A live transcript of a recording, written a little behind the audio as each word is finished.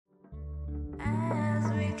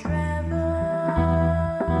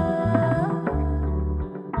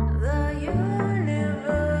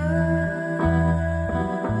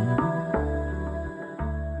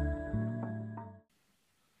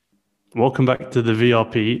Welcome back to the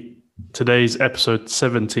VRP. Today's episode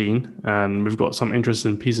 17, and we've got some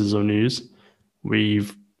interesting pieces of news.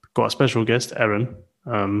 We've got a special guest, Aaron.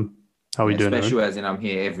 How are we doing, special Aaron? as in I'm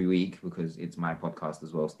here every week because it's my podcast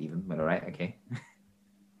as well, Stephen. But all right, okay.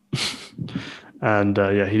 And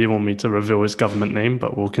he didn't want me to reveal his government name,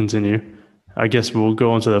 but we'll continue. I guess we'll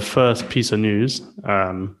go on to the first piece of news.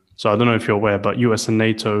 So I don't know if you're aware, but US and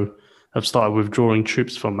NATO have started withdrawing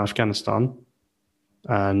troops from Afghanistan.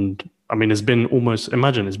 And I mean, it's been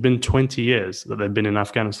it's been 20 years that they've been in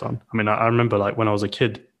Afghanistan. I mean, I remember like when I was a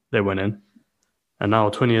kid, they went in, and now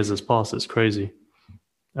 20 years has passed. It's crazy.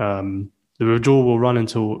 The withdrawal will run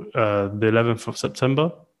until the 11th of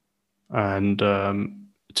September. And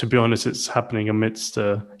to be honest, it's happening amidst,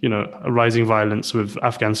 a rising violence with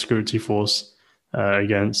Afghan security force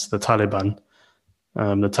against the Taliban.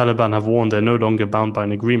 The Taliban have warned they're no longer bound by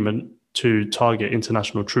an agreement to target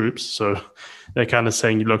international troops. So they're kind of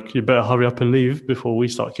saying, look, you better hurry up and leave before we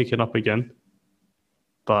start kicking up again.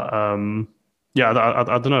 But I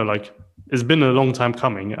don't know, like it's been a long time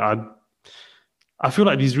coming. I feel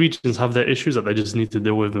like these regions have their issues that they just need to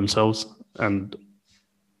deal with themselves. And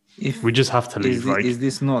we just have to leave. Is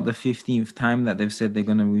this not the 15th time that they've said they're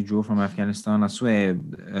going to withdraw from Afghanistan? I swear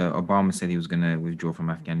Obama said he was going to withdraw from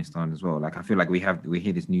Afghanistan as well. Like, I feel like we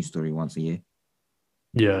hear this news story once a year.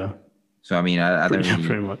 Yeah. So, I mean, I don't really...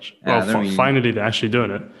 pretty much. Well, finally, they're actually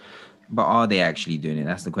doing it. But are they actually doing it?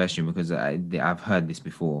 That's the question, because I've heard this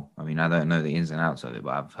before. I mean, I don't know the ins and outs of it,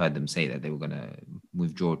 but I've heard them say that they were going to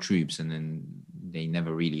withdraw troops, and then they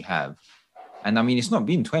never really have. And, I mean, it's not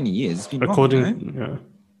been 20 years. It's been Yeah.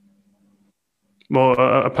 Well,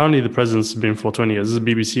 apparently the president's been for 20 years. This is a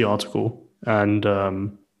BBC article, and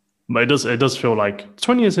but it does feel like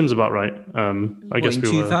 20 years seems about right. I guess in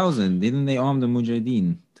 2000, didn't they arm the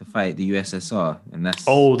Mujahideen to fight the USSR? And that's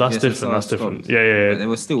different. That's different. Yeah. But they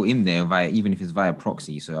were still in there even if it's via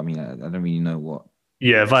proxy. So I mean, I don't really know what.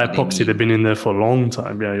 Yeah, via proxy, they've been in there for a long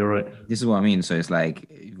time. Yeah, you're right. This is what I mean. So it's like,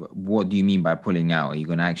 what do you mean by pulling out? Are you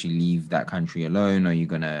going to actually leave that country alone? Or are you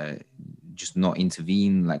going to just not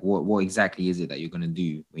intervene? Like, what exactly is it that you're going to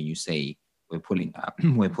do when you say we're pulling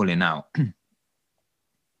out?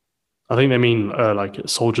 I think they mean like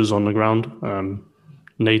soldiers on the ground,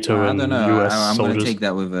 NATO and US I'm soldiers. going to take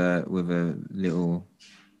that with a little.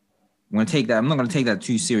 I'm going to take that. I'm not going to take that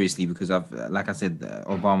too seriously because like I said,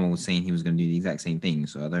 Obama was saying he was going to do the exact same thing.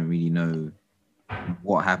 So I don't really know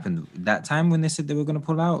what happened that time when they said they were going to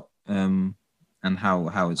pull out. And how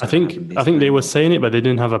it's. I think they were saying it, but they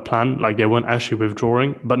didn't have a plan. Like they weren't actually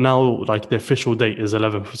withdrawing. But now, like the official date is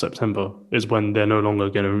 11th of September is when they're no longer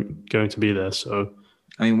going to be there. So.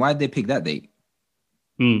 I mean, why did they pick that date?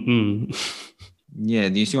 Yeah,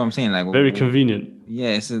 do you see what I'm saying? Like very convenient. Yeah,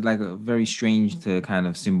 it's like very strange to kind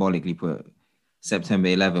of symbolically put September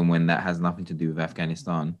 11 when that has nothing to do with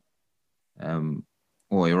Afghanistan,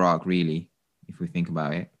 or Iraq, really, if we think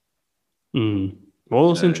about it. Well,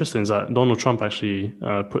 what's interesting is that Donald Trump actually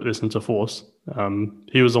put this into force.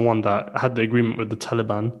 He was the one that had the agreement with the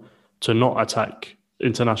Taliban to not attack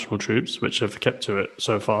international troops, which have kept to it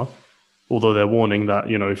so far. Although they're warning that,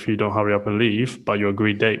 if you don't hurry up and leave by your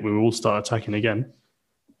agreed date, we will start attacking again.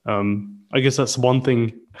 I guess that's one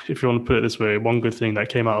thing, if you want to put it this way, one good thing that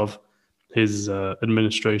came out of his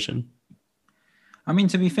administration. I mean,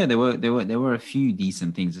 to be fair, there were a few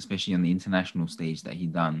decent things, especially on the international stage that he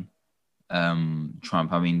done.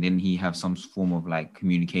 Trump, I mean, didn't he have some form of like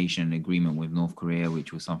communication agreement with North Korea,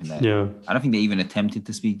 which was something that I don't think they even attempted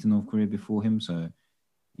to speak to North Korea before him. So,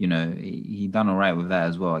 he done all right with that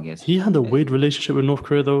as well, I guess. He had a weird relationship with North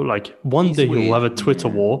Korea, though. Like one day he'll have a Twitter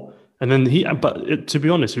war, and then to be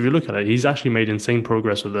honest, if you look at it, he's actually made insane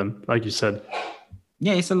progress with them, like you said.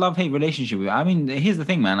 Yeah, it's a love-hate relationship. I mean, here's the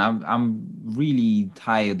thing, man. I'm really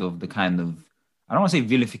tired of the kind of, I don't want to say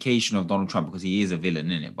vilification of Donald Trump because he is a villain,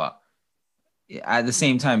 in it, but at the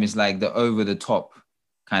same time, it's like the over-the-top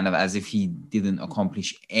kind of as if he didn't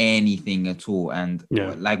accomplish anything at all. And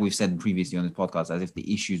like we've said previously on this podcast, as if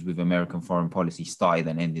the issues with American foreign policy started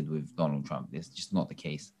and ended with Donald Trump. It's just not the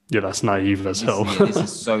case. Yeah, that's naive as hell. This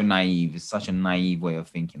is so naive. It's such a naive way of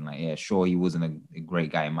thinking. Like, yeah, sure, he wasn't a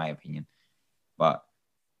great guy in my opinion. But,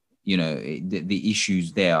 the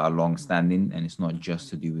issues there are long-standing and it's not just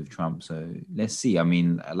to do with Trump. So let's see. I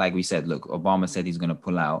mean, like we said, look, Obama said he's going to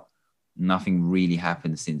pull out. Nothing really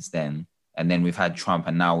happened since then. And then we've had Trump,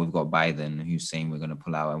 and now we've got Biden, who's saying we're going to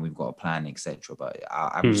pull out and we've got a plan, etc. But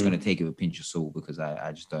I'm just going to take it with a pinch of salt because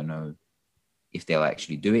I just don't know if they'll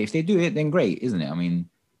actually do it. If they do it, then great, isn't it? I mean,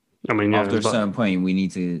 after a certain point, we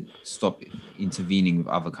need to stop intervening with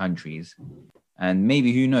other countries. And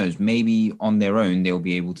maybe, who knows, maybe on their own, they'll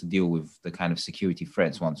be able to deal with the kind of security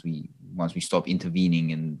threats once we once we stop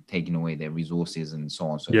intervening and taking away their resources and so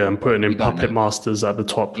on. So Yeah, and putting in don't puppet know. masters at the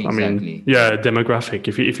top. I Exactly. mean, yeah, demographic.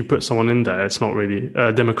 If you put someone in there, it's not really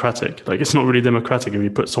democratic. Like, it's not really democratic if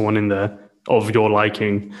you put someone in there of your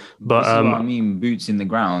liking. But This is what I mean. Boots in the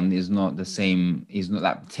ground is not the same. Is not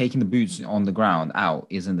like taking the boots on the ground out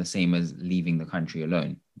isn't the same as leaving the country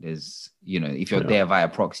alone. There's, if you're there via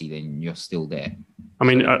proxy, then you're still there. I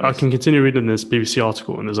mean, I can continue reading this BBC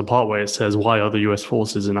article, and there's a part where it says, why are the US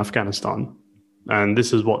forces in Afghanistan? And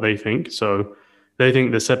this is what they think. So they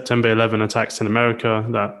think the September 11 attacks in America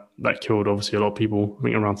that killed obviously a lot of people, I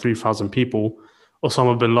think around 3,000 people.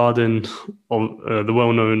 Osama bin Laden, the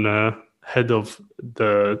well-known head of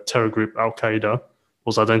the terror group Al-Qaeda,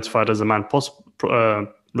 was identified as the man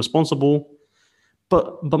responsible.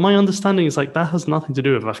 But my understanding is like that has nothing to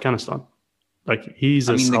do with Afghanistan. Like, he's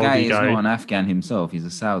a Saudi guy. The guy is not an Afghan himself. He's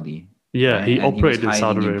a Saudi. Yeah, right? He operated in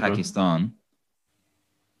Saudi Arabia. Pakistan.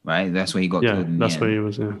 Right? That's where he got killed in the end. That's where he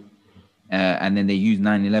was, yeah. And then they used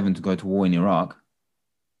 9/11 to go to war in Iraq.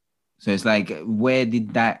 So it's like, where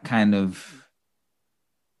did that kind of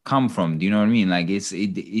come from? Do you know what I mean? Like, it's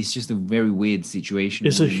just a very weird situation.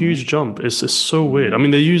 It's a huge jump. It's so weird. I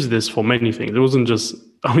mean, they used this for many things. It wasn't just...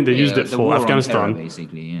 I mean, they used it for Afghanistan. Terror,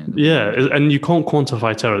 basically, and you can't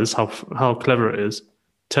quantify terror. This is how clever it is.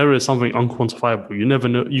 Terror is something unquantifiable. You never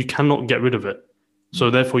know. You cannot get rid of it.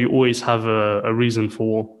 So therefore, you always have a reason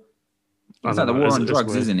for... It's like the war on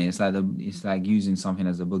drugs, isn't it? It's like using something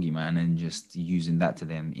as a boogeyman and just using that to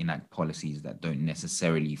then enact policies that don't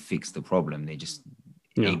necessarily fix the problem. They just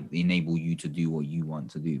enable you to do what you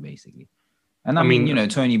want to do, basically. And I mean,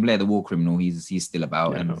 Tony Blair, the war criminal, he's still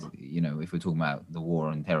about. And, if we're talking about the war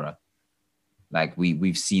on terror, like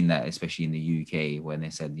we've seen that, especially in the UK, when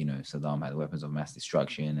they said, Saddam had weapons of mass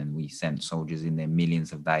destruction and we sent soldiers in there,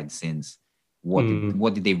 millions have died since.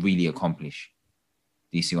 What did they really accomplish?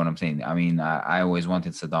 Do you see what I'm saying? I mean, I always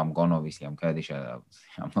wanted Saddam gone. Obviously, I'm Kurdish. I'm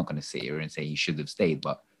not going to sit here and say he should have stayed,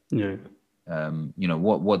 but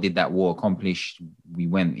what did that war accomplish? We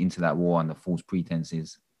went into that war under false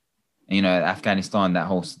pretenses. And, Afghanistan, that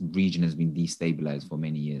whole region has been destabilized for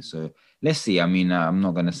many years. So let's see. I mean, I'm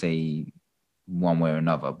not going to say one way or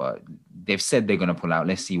another, but they've said they're going to pull out.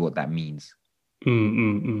 Let's see what that means.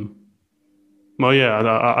 Well, yeah,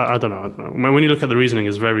 I don't know. When you look at the reasoning,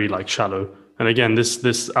 it's very shallow. And again,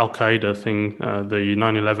 this Al-Qaeda thing, the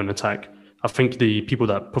 9/11 attack, I think the people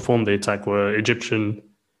that performed the attack were Egyptian.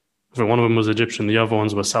 I think one of them was Egyptian. The other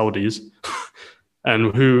ones were Saudis.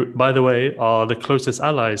 And who, by the way, are the closest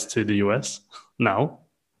allies to the US now.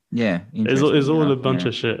 Yeah. It's all a bunch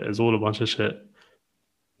of shit. It's all a bunch of shit.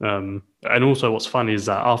 And also what's funny is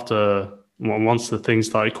that once the things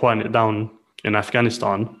started quieting it down in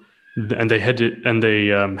Afghanistan, and they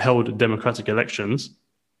held democratic elections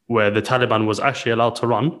where the Taliban was actually allowed to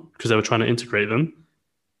run because they were trying to integrate them,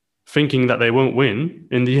 thinking that they won't win.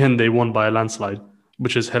 In the end, they won by a landslide,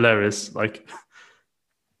 which is hilarious.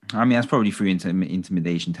 I mean, that's probably through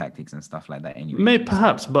intimidation tactics and stuff like that anyway. Maybe,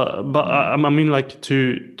 perhaps, but I mean, I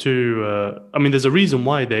mean, there's a reason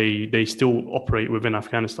why they still operate within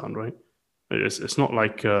Afghanistan, right? It's not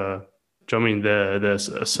like, do you know what I mean? There's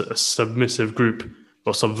a submissive group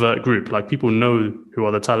or subvert group. Like, people know who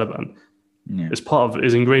are the Taliban. Yeah.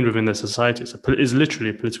 It's ingrained within their society. It's literally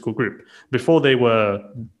a political group. Before they were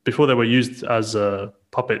used as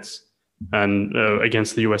puppets and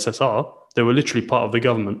against the USSR, they were literally part of the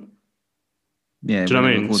government. Yeah, do you know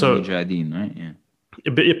what I mean? So, Mujahideen, right? Yeah.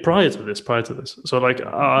 But prior to this, so I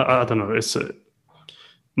don't know. It's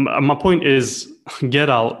my point is, get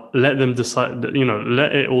out, let them decide.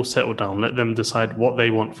 Let it all settle down. Let them decide what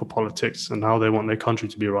they want for politics and how they want their country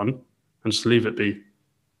to be run, and just leave it be.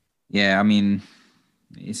 Yeah, I mean,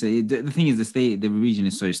 the thing is, the region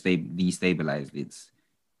is so destabilized. It's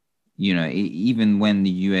even when the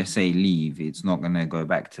USA leave, it's not going to go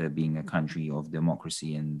back to being a country of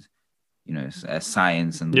democracy and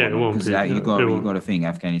science and because you got to think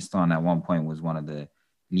Afghanistan at one point was one of the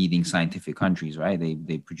leading scientific countries, right?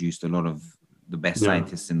 They produced a lot of the best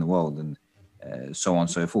scientists in the world and so on and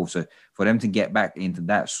so forth. So for them to get back into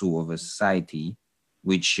that sort of a society,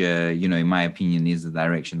 which in my opinion is the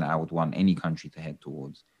direction that I would want any country to head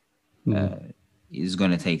towards, is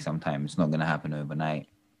going to take some time. It's not going to happen overnight.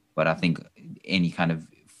 But I think any kind of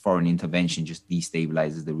foreign intervention just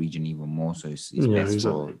destabilizes the region even more. So it's best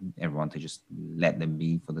for everyone to just let them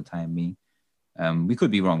be for the time being. We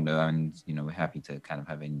could be wrong though, and we're happy to kind of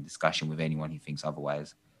have any discussion with anyone who thinks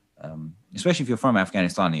otherwise. Especially if you're from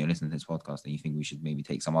Afghanistan and you're listening to this podcast and you think we should maybe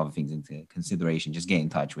take some other things into consideration, just get in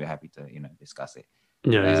touch. We're happy to discuss it.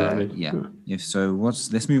 Yeah, exactly. If so,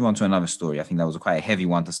 let's move on to another story. I think that was quite a heavy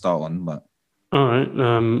one to start on, but All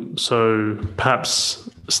right. So perhaps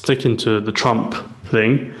sticking to the Trump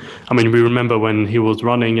thing. I mean, we remember when he was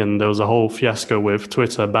running and there was a whole fiasco with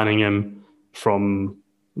Twitter banning him from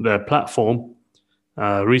their platform.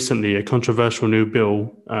 Recently, a controversial new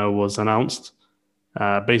bill was announced,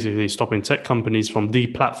 basically stopping tech companies from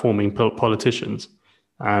deplatforming politicians.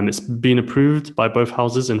 And it's been approved by both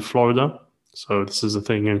houses in Florida. So this is a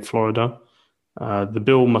thing in Florida. The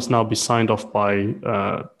bill must now be signed off by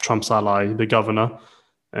Trump's ally, the governor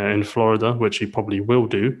in Florida, which he probably will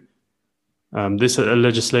do. This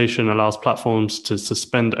legislation allows platforms to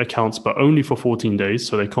suspend accounts, but only for 14 days,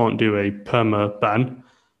 so they can't do a perma ban.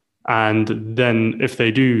 And then, if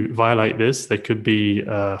they do violate this, they could be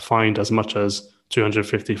fined as much as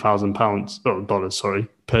 £250,000 or dollars, sorry,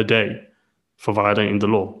 per day for violating the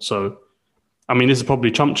law. So, I mean, this is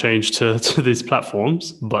probably chump change to these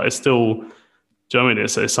platforms, but it's still, do you know what I mean?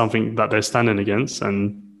 It's something that they're standing against,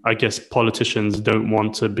 and I guess politicians don't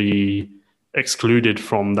want to be excluded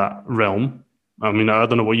from that realm. I mean, I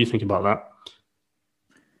don't know what you think about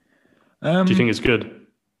that. Do you think it's good?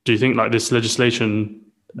 Do you think like this legislation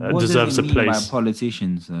deserves a place? What does it mean by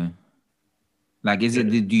politicians, though? Like, is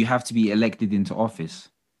it? Do you have to be elected into office?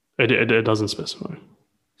 It doesn't specify.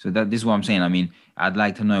 So this is what I'm saying. I mean, I'd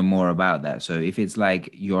like to know more about that. So if it's like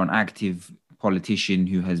you're an active politician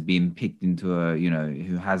who has been picked into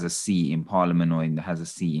who has a seat in parliament or has a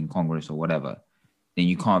seat in Congress or whatever, then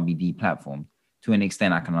you can't be deplatformed. To an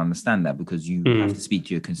extent, I can understand that because you have to speak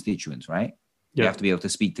to your constituents, right? You have to be able to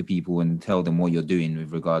speak to people and tell them what you're doing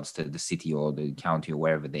with regards to the city or the county or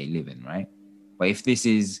wherever they live in, right? But if this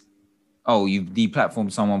is, you've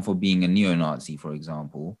deplatformed someone for being a neo-Nazi, for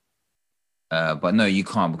example, but no, you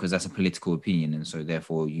can't because that's a political opinion, and so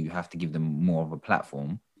therefore you have to give them more of a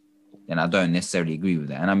platform, then I don't necessarily agree with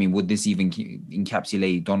that. And I mean, would this even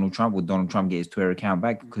encapsulate Donald Trump? Would Donald Trump get his Twitter account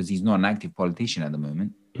back? Because he's not an active politician at the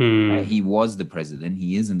moment. He was the president.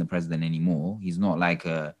 He isn't the president anymore. He's not like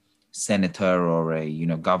a senator or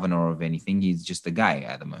a governor of anything. He's just a guy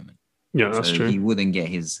at the moment. Yeah, that's true. He wouldn't get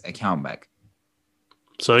his account back.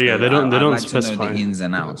 So yeah, they don't like specify to know the ins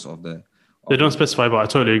and outs of the. They don't specify, but I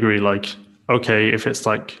totally agree. Like, okay, if it's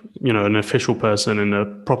like an official person in a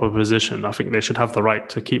proper position, I think they should have the right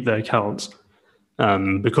to keep their accounts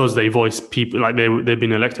because they voice people, like they've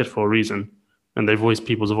been elected for a reason, and they voice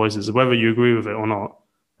people's voices, whether you agree with it or not.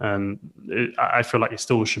 And I feel like it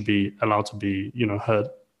still should be allowed to be heard.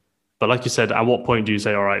 But like you said, at what point do you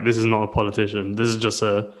say, all right, this is not a politician, this is just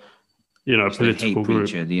a political group?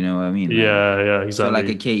 Preacher, do you know what I mean? Yeah, exactly. So like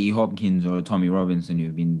a Katie Hopkins or a Tommy Robinson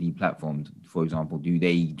who've been deplatformed, for example, do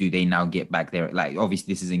they now get back there? Like,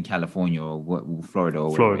 obviously this is in California or Florida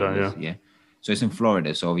or Florida, yeah. So it's in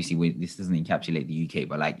Florida. So obviously this doesn't encapsulate the UK,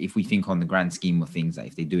 but like if we think on the grand scheme of things, like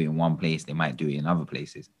if they do it in one place, they might do it in other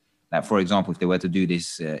places. Like, for example, if they were to do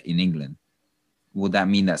this in England, would that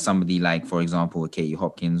mean that somebody like, for example, a Katie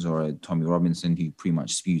Hopkins or a Tommy Robinson who pretty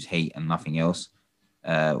much spews hate and nothing else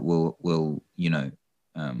will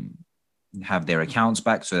have their accounts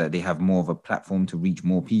back so that they have more of a platform to reach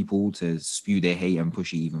more people to spew their hate and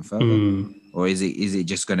push it even further? Or is it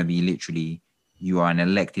just going to be literally you are an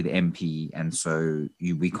elected MP and so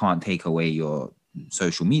we can't take away your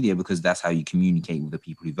social media because that's how you communicate with the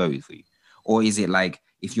people who voted for you? Or is it like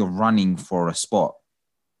if you're running for a spot,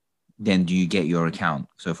 then do you get your account?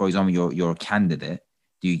 So for example, you're a candidate,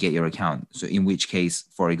 do you get your account? So in which case,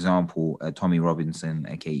 for example, a Tommy Robinson,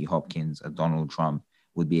 a Katie Hopkins, a Donald Trump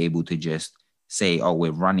would be able to just say,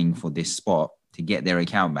 we're running for this spot to get their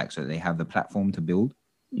account back so that they have the platform to build.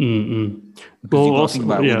 Because you've got to think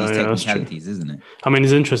about all these technicalities, isn't it? I mean,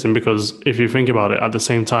 it's interesting because if you think about it, at the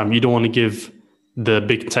same time, you don't want to give the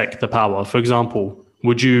big tech the power. For example,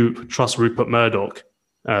 would you trust Rupert Murdoch,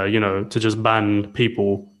 to just ban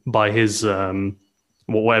people by his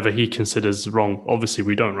whatever he considers wrong? Obviously,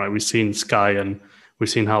 we don't, right? We've seen Sky and we've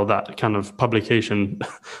seen how that kind of publication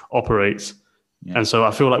operates. Yeah. And so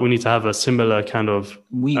I feel like we need to have a similar kind of...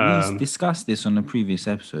 We discussed this on the previous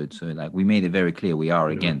episode. So like we made it very clear we are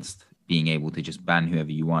against being able to just ban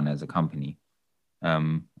whoever you want as a company.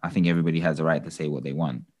 I think everybody has a right to say what they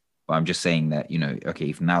want. But I'm just saying that, okay,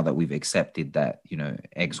 if now that we've accepted that,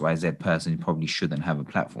 XYZ person probably shouldn't have a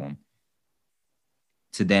platform,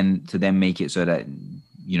 to then make it so that,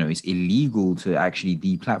 it's illegal to actually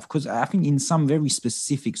deplatform. Because I think in some very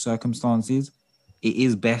specific circumstances, it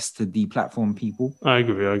is best to deplatform people. I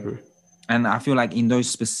agree. And I feel like in those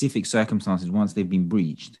specific circumstances, once they've been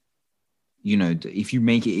breached, if you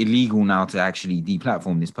make it illegal now to actually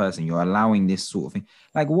deplatform this person, you're allowing this sort of thing.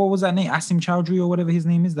 Like, what was that name? Asim Chowdhury or whatever his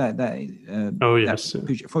name is. Yes.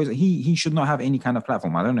 He should not have any kind of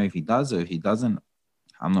platform. I don't know if he does or if he doesn't.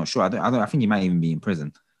 I'm not sure. I think he might even be in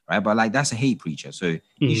prison, right? But like that's a hate preacher, so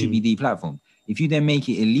he should be deplatformed. If you then make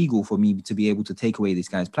it illegal for me to be able to take away this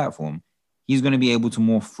guy's platform, he's going to be able to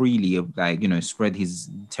more freely, like, spread his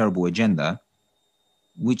terrible agenda.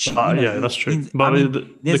 Which yeah, that's true. But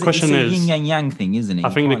the question is, yin and yang thing, isn't it? I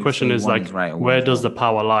think the question is like, where does the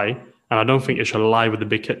power lie? And I don't think it should lie with the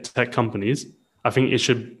big tech companies. I think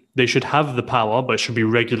they should have the power, but it should be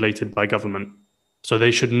regulated by government. So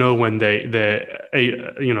they should know when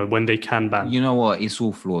when they can ban. You know what? It's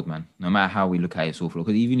all flawed, man. No matter how we look at it, it's all flawed.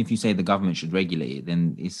 Because even if you say the government should regulate it,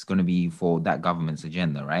 then it's going to be for that government's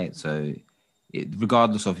agenda, right? So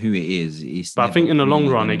regardless of who it is, it's. But I think in the long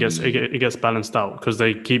run, it gets balanced out because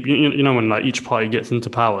they keep when like each party gets into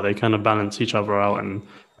power, they kind of balance each other out. And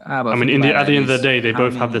I mean, at the end of the day, they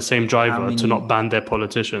both have the same driver to not ban their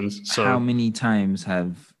politicians. So how many times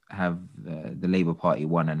have the Labour Party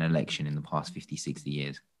won an election in the past 50, 60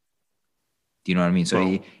 years? Do you know what I mean?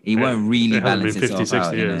 So it won't really balance itself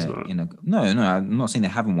out. No, I'm not saying they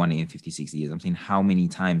haven't won it in 50, 60 years. I'm saying how many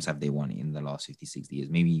times have they won it in the last 50, 60 years?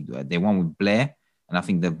 Maybe they won with Blair, and I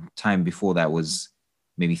think the time before that was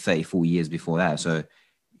maybe 30, 40 years before that. So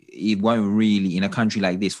it won't really, in a country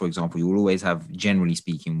like this, for example, you will always have, generally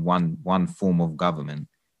speaking, one form of government.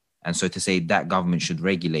 And so to say that government should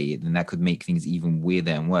regulate it, then that could make things even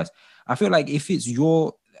weirder and worse. I feel like if it's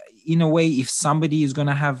in a way, if somebody is going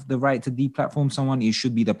to have the right to deplatform someone, it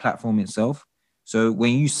should be the platform itself. So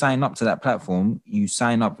when you sign up to that platform, you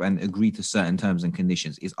sign up and agree to certain terms and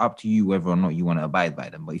conditions. It's up to you whether or not you want to abide by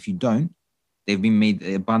them. But if you don't, they've been made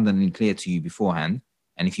abundantly clear to you beforehand.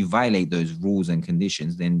 And if you violate those rules and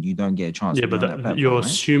conditions, then you don't get a chance. Yeah, but you're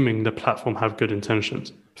assuming the platform have good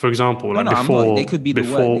intentions. For example, they could be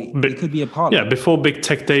they could be a part. Yeah, before big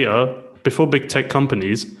tech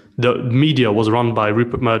companies, the media was run by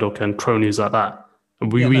Rupert Murdoch and cronies like that.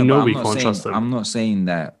 We know we can't trust them. I'm not saying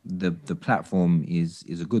that the platform is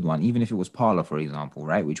a good one, even if it was Parler, for example,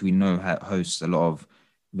 right? Which we know hosts a lot of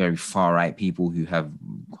very far right people who have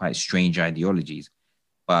quite strange ideologies.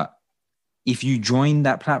 But if you join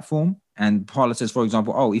that platform and Parler says, for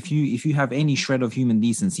example, if you have any shred of human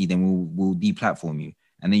decency, then we'll deplatform you.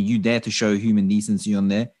 And then you dare to show human decency on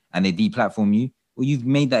there and they deplatform you. Well, you've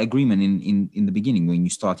made that agreement in the beginning when you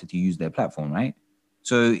started to use their platform, right?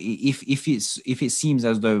 So if it seems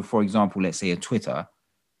as though, for example, let's say a Twitter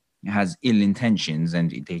has ill intentions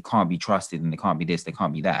and they can't be trusted and they can't be this, they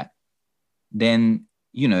can't be that, then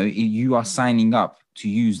you are signing up to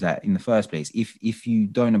use that in the first place. If you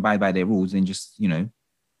don't abide by their rules, then just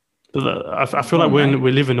But I feel like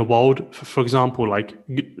we live in a world, for example, like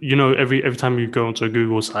every time you go onto a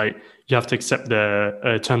Google site, you have to accept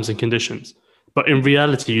their terms and conditions. But in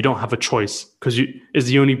reality, you don't have a choice because it's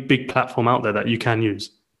the only big platform out there that you can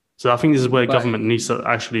use. So I think this is where government needs to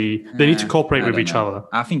they need to cooperate with each other.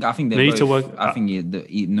 I think they need to work. I think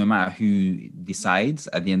no matter who decides,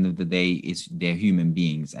 at the end of the day, they're human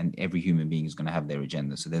beings, and every human being is going to have their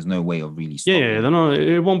agenda. So there's no way of really stopping.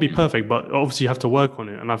 It won't be perfect, but obviously you have to work on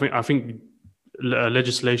it. And I think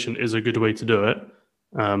legislation is a good way to do it.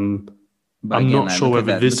 But I'm not sure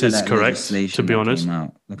whether this is correct, to be honest.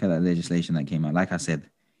 Look at that legislation that came out. Like I said,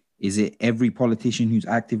 is it every politician who's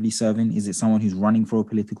actively serving? Is it someone who's running for a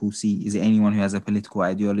political seat? Is it anyone who has a political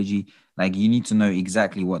ideology? Like, you need to know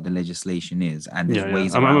exactly what the legislation is, and there's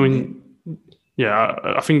ways around it. Yeah,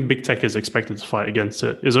 I think big tech is expected to fight against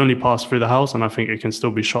it. It's only passed through the House, and I think it can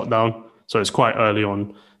still be shot down. So it's quite early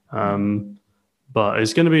on. But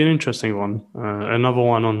it's going to be an interesting one. Another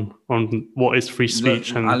one on what is free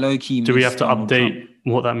speech, and do we have to update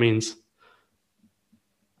what that means?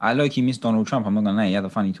 I low-key miss Donald Trump. I'm not going to lie. He had a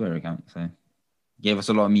funny Twitter account. So gave us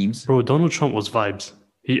a lot of memes. Bro, Donald Trump was vibes.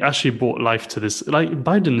 He actually brought life to this. Like,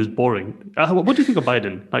 Biden is boring. What do you think of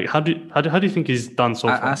Biden? Like, how do you think he's done so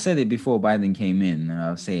far? I said it before Biden came in, and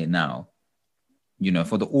I'll say it now.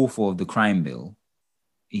 For the author of the crime bill,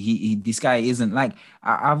 this guy isn't like,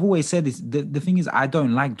 I've always said this. The thing is, I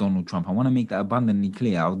don't like Donald Trump. I want to make that abundantly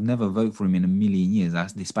clear. I would never vote for him in a million years. I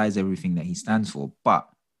despise everything that he stands for. But,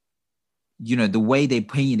 the way they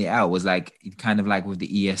painted it out was like, kind of like with the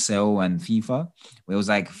ESL and FIFA, where it was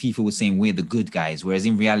like FIFA was saying we're the good guys, whereas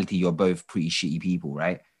in reality, you're both pretty shitty people,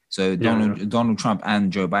 right? So Donald Trump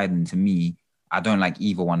and Joe Biden, to me, I don't like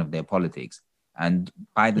either one of their politics. And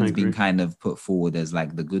Biden's been kind of put forward as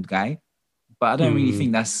like the good guy. But I don't really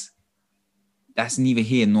think that's neither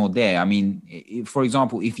here nor there. I mean, for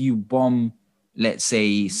example, if you bomb, let's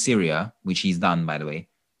say, Syria, which he's done, by the way.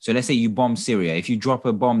 So let's say you bomb Syria. If you drop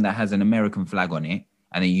a bomb that has an American flag on it,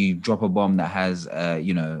 and then you drop a bomb that has,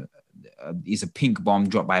 it's a pink bomb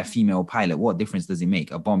dropped by a female pilot, what difference does it make?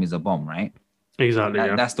 A bomb is a bomb, right? Exactly.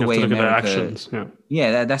 Yeah. That's the You have way to look at their America. actions. Yeah.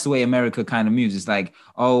 Yeah, that's the way America kind of moves. It's like,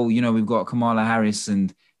 oh, we've got Kamala Harris,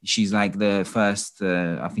 and she's like the first.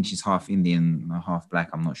 I think she's half Indian, or half black.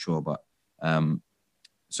 I'm not sure, but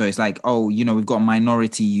so it's like, oh, we've got a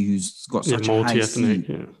minority who's got Yeah. such a high Multi-ethnic. seat.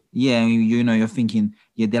 Yeah. Yeah, you're thinking,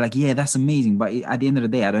 yeah, they're like, yeah, that's amazing. But at the end of the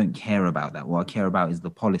day, I don't care about that. What I care about is the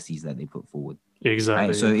policies that they put forward. Exactly.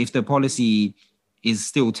 Right. So Yeah. if the policy is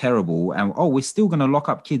still terrible, and we're still going to lock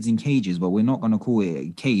up kids in cages, but we're not going to call it a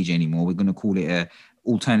cage anymore. We're going to call it a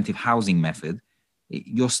alternative housing method.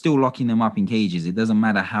 You're still locking them up in cages. It doesn't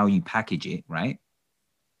matter how you package it, right?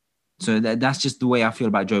 So that's just the way I feel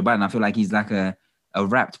about Joe Biden. I feel like he's like a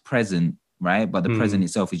wrapped present, right? But the present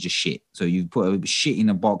itself is just shit. So you put a shit in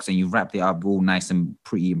a box and you wrapped it up all nice and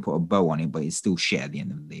pretty and put a bow on it, but it's still shit at the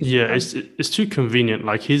end of the day. Yeah, it's too convenient.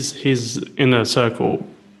 Like his inner circle,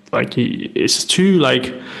 like it's too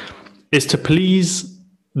like it's to please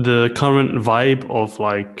the current vibe of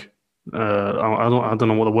like I don't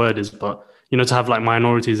know what the word is, but to have like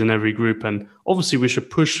minorities in every group, and obviously we should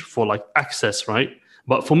push for like access, right?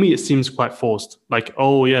 But for me, it seems quite forced. Like,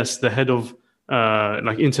 oh yes, the head of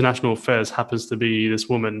like international affairs happens to be this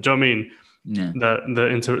woman. Do you know what I mean? Yeah.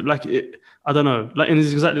 I don't know. Like, and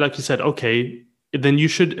it's exactly like you said. Okay, then you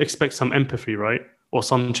should expect some empathy, right? Or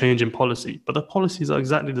some change in policy. But the policies are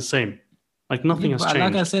exactly the same. Like nothing has changed.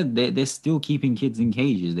 Like I said, they're still keeping kids in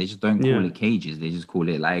cages. They just don't call it cages. They just call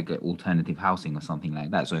it like alternative housing or something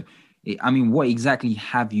like that. So, what exactly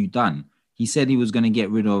have you done? He said he was going to get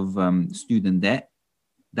rid of student debt.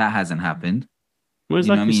 That hasn't happened. Well, it's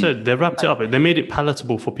like you said, they wrapped it up. They made it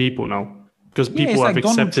palatable for people now because people have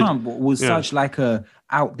accepted. Donald Trump was such like a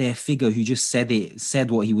out there figure who just said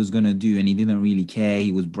what he was going to do, and he didn't really care.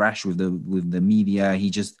 He was brash with the media. He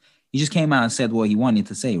just came out and said what he wanted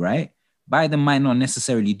to say, right? Biden might not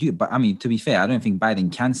necessarily do it, but to be fair, I don't think Biden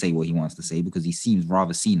can say what he wants to say because he seems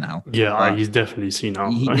rather senile. Yeah, he's definitely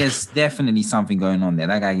senile. There's definitely something going on there.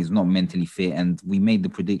 That guy is not mentally fit, and we made the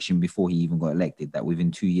prediction before he even got elected that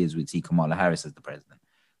within 2 years we'd see Kamala Harris as the president.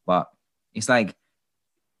 But it's like,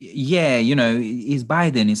 yeah, it's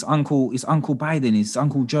Biden, it's Uncle Biden, it's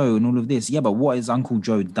Uncle Joe, and all of this. Yeah, but what has Uncle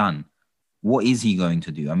Joe done? What is he going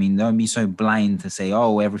to do? Don't be so blind to say,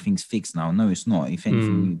 oh, everything's fixed now. No, it's not. If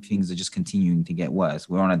anything, things are just continuing to get worse.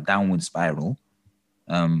 We're on a downward spiral.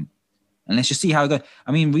 And let's just see how it goes.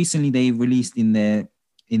 Recently they released in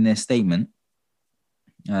their statement,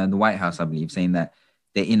 the White House, I believe, saying that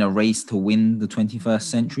they're in a race to win the 21st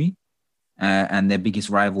century. And their biggest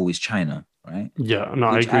rival is China, right? Yeah, no,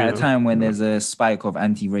 I agree. At a time when there's a spike of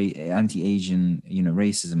anti-Asian,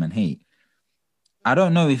 racism and hate. I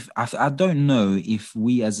don't know if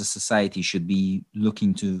we as a society should be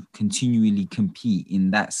looking to continually compete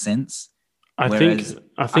in that sense. I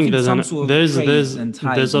think there's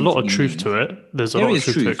a lot of truth to it. There's a lot of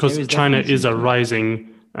truth to it because China is a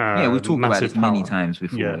rising we've talked about this many times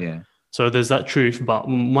before. Yeah. So there's that truth, but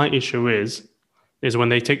my issue is when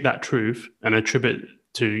they take that truth and attribute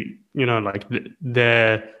to like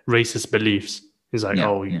their racist beliefs. It's like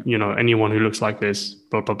anyone who looks like this,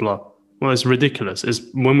 blah blah blah. Well, it's ridiculous. It's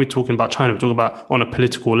when we're talking about China, we're talking about on a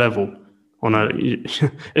political level.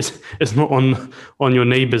 It's not on your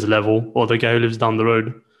neighbor's level or the guy who lives down the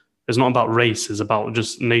road. It's not about race. It's about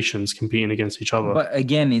just nations competing against each other. But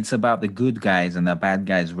again, it's about the good guys and the bad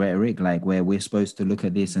guys rhetoric, like where we're supposed to look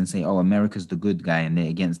at this and say, oh, America's the good guy and they're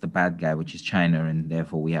against the bad guy, which is China, and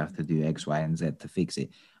therefore we have to do X, Y, and Z to fix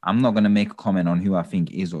it. I'm not going to make a comment on who I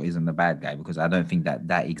think is or isn't the bad guy because I don't think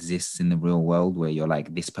that exists in the real world where you're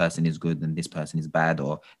like, this person is good and this person is bad,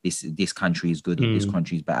 or this country is good and this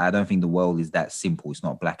country is bad. I don't think the world is that simple. It's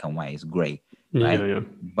not black and white. It's gray. Right? Yeah.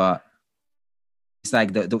 But it's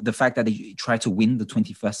like the fact that they try to win the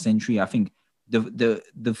 21st century. I think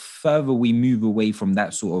the further we move away from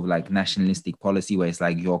that sort of like nationalistic policy where it's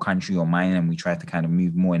like your country or mine, and we try to kind of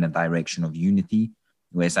move more in a direction of unity,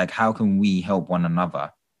 where it's like, how can we help one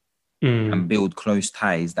another and build close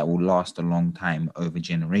ties that will last a long time over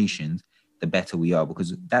generations, the better we are.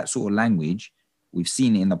 Because that sort of language, we've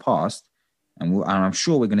seen it in the past, and I'm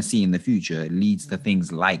sure we're going to see in the future, it leads to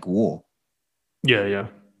things like war. Yeah.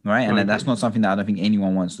 Right? And that's not something that I don't think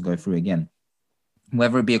anyone wants to go through again.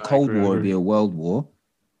 Whether it be a Cold War or it be a World War.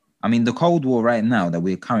 The Cold War right now that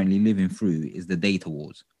we're currently living through is the data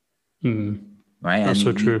wars. Right? That's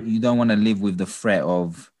so true. You don't want to live with the threat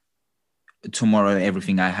of tomorrow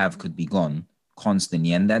everything I have could be gone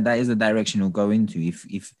constantly. And that is the direction it'll go into.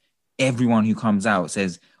 If everyone who comes out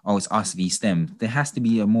says, oh, it's us v STEM, there has to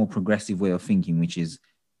be a more progressive way of thinking, which is,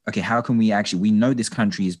 okay, how can we know this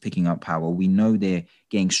country is picking up power. We know they're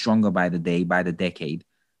getting stronger by the day, by the decade.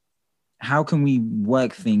 how can we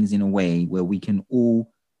work things in a way where we can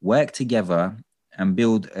all work together and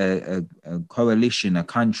build a coalition, a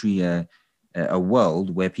country, a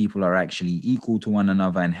world where people are actually equal to one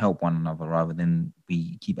another and help one another, rather than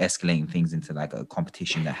we keep escalating things into like a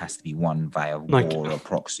competition that has to be won via war or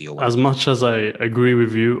proxy or whatever. As much as I agree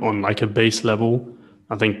with you on like a base level,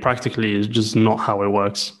 I think practically it's just not how it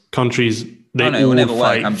works. Countries, they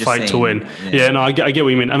all fight to win. Yeah, no, I get what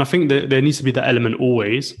you mean. And I think that there needs to be that element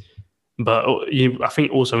always. But I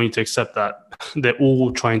think also we need to accept that they're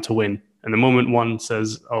all trying to win. And the moment one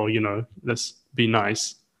says, oh, let's be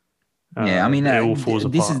nice. I mean, it all falls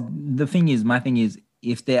apart. My thing is,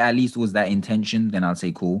 if there at least was that intention, then I'd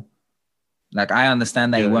say cool. Like, I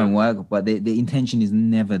understand that it won't work, but the intention is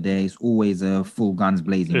never there. It's always a full guns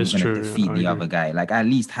blazing. We're going to defeat the other guy. Like, at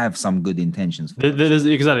least have some good intentions.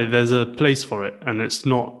 There's a place for it, and it's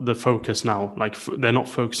not the focus now. Like, they're not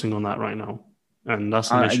focusing on that right now. And that's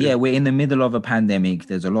an issue. Yeah, we're in the middle of a pandemic.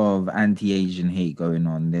 There's a lot of anti-Asian hate going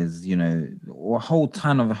on. There's, a whole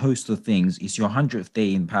host of things. It's your 100th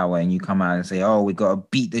day in power, and you come out and say, "Oh, we got to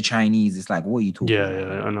beat the Chinese." It's like, what are you talking about?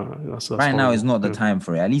 Yeah, I know. That's right now is not the time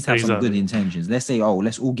for it. At least have some good intentions. Let's say,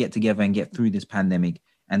 let's all get together and get through this pandemic,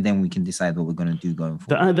 and then we can decide what we're going to do going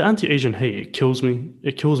forward. The anti-Asian hate, it kills me.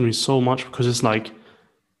 It kills me so much, because it's like,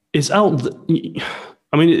 it's out.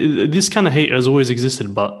 I mean, this kind of hate has always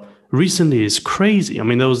existed, but recently it's crazy. I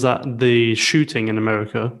mean, there was the shooting in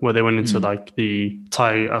America where they went into like the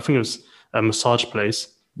Thai, I think it was a massage place.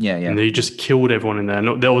 Yeah. And they just killed everyone in there. And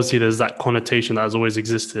obviously there's that connotation that has always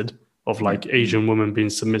existed of like Asian women being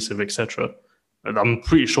submissive, etc. And I'm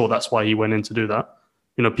pretty sure that's why he went in to do that.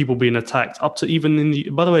 People being attacked up to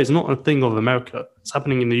even by the way, it's not a thing of America. It's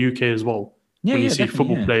happening in the UK as well. Yeah, when you see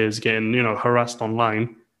football players getting, harassed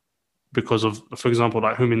online because of, for example,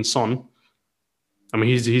 like Heung-min Son. I mean,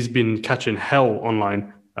 he's been catching hell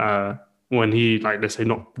online when he, like, let's say,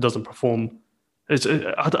 doesn't perform. I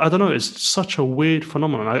don't know. It's such a weird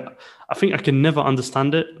phenomenon. I think I can never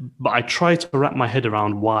understand it, but I try to wrap my head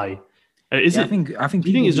around why. I think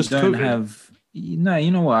people who don't have. No,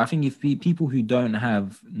 you know what? I think if people who don't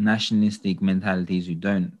have nationalistic mentalities, who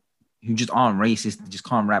just aren't racist, just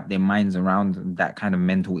can't wrap their minds around that kind of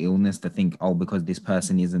mental illness to think, because this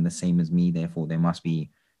person isn't the same as me, therefore they must be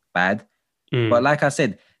bad. But like I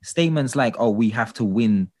said, statements like, we have to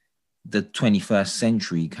win the 21st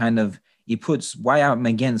century, kind of, why I'm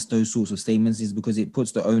against those sorts of statements is because it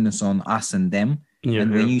puts the onus on us and them.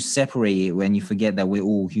 When you separate it, when you forget that we're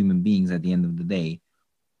all human beings at the end of the day,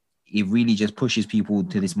 it really just pushes people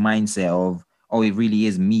to this mindset of, it really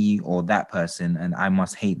is me or that person, and I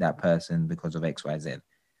must hate that person because of X, Y, Z.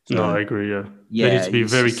 So, no, I agree. Yeah, they need to be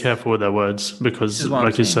very careful with their words, because,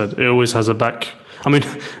 like you said, it always has a back. I mean,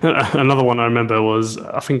 another one I remember was,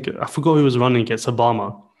 I forgot who was running against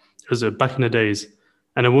Obama. It was back in the days,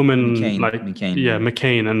 and a woman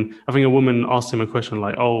McCain, and I think a woman asked him a question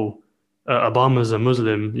like, Obama's a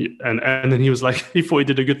Muslim, and then he was like, he thought he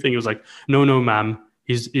did a good thing. He was like, no, ma'am,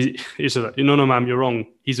 he's like, no, ma'am, you're wrong.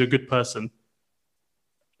 He's a good person.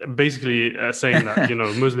 Basically saying that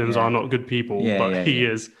Muslims are not good people, but he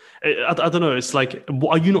is. I don't know. It's like,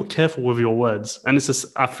 are you not careful with your words? And it's just,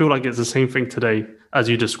 I feel like it's the same thing today as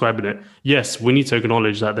you described it. Yes, we need to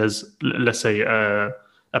acknowledge that there's, let's say, a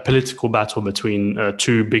political battle between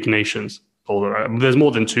two big nations. Or there's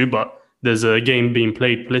more than two, but there's a game being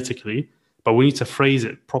played politically. But we need to phrase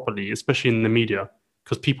it properly, especially in the media,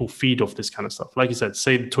 because people feed off this kind of stuff. Like you said,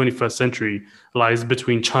 say the 21st century lies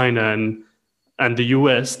between China and the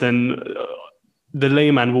US, then the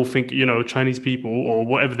layman will think, Chinese people or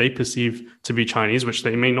whatever they perceive to be Chinese, which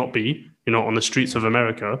they may not be, on the streets of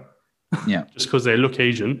America, just because they look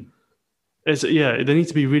Asian. They need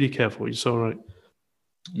to be really careful. You're so right.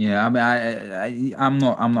 Yeah, I mean, I'm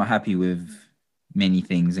not happy with many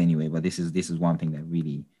things anyway, but this is one thing that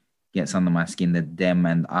really gets under my skin, the them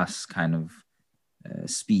and us kind of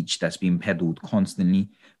speech that's being peddled constantly,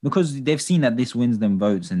 because they've seen that this wins them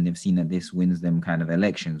votes, and they've seen that this wins them kind of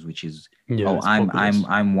elections, which is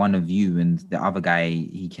I'm one of you, and the other guy,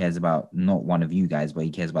 he cares about not one of you guys, but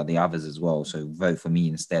he cares about the others as well, so vote for me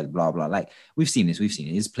instead, blah blah. Like, we've seen it,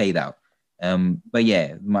 it's played out. But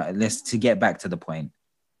yeah, to get back to the point,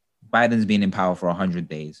 Biden's been in power for 100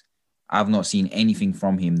 days. I've not seen anything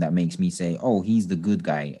from him that makes me say, he's the good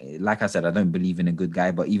guy. Like I said, I don't believe in a good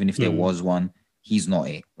guy, but even if there was one, he's not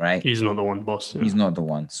it, right? He's not the one, boss. Yeah. He's not the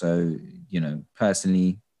one. So,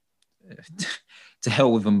 personally, to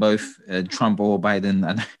hell with them both, Trump or Biden.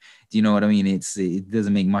 And, do you know what I mean? It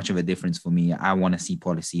doesn't make much of a difference for me. I want to see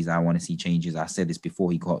policies. I want to see changes. I said this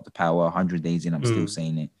before he got to power, 100 days in, I'm still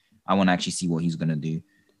saying it. I want to actually see what he's going to do.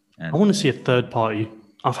 And, I want to see a third party.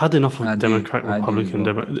 I've had enough I of do. Democrat, I do as Republican.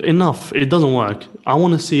 well. Enough. It doesn't work. I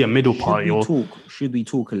want to see a middle party. Should we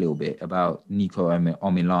talk a little bit about Nico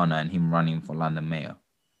Omilana and him running for London mayor?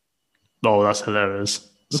 Oh, that's hilarious.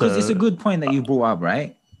 Because it's a good point that you brought up,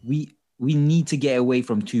 right? We need to get away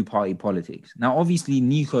from two-party politics. Now, obviously,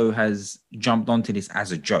 Nico has jumped onto this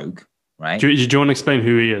as a joke, right? Do you want to explain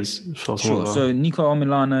who he is? Sure. So Nico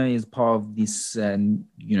Omilana is part of this,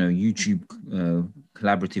 YouTube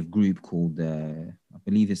collaborative group called, I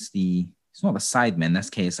believe it's not the Sidemen, that's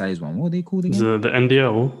KSI's one. What are they called again? The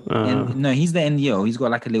NDL? No, he's the NDL. He's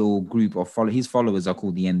got like a little group of his followers are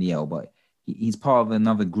called the NDL, but he's part of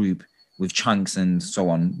another group with Chunks and so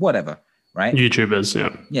on, whatever, right? YouTubers,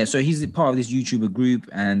 yeah. Yeah, so he's part of this YouTuber group,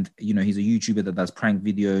 and he's a YouTuber that does prank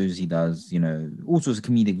videos. He does, all sorts of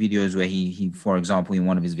comedic videos where he, for example, in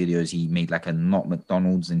one of his videos, he made like a not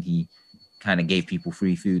McDonald's and he kind of gave people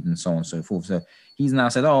free food and so on and so forth. So he's now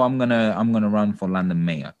said, "Oh, I'm gonna run for London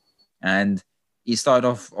mayor," and it started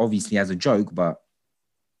off obviously as a joke, but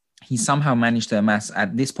he somehow managed to amass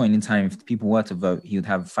at this point in time. If people were to vote, he would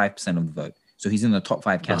have 5% of the vote. So he's in the top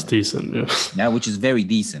 5 candidates. That's decent, yeah. Yeah, which is very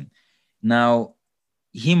decent. Now,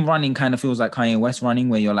 him running kind of feels like Kanye West running,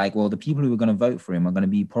 where you're like, well, the people who are going to vote for him are going to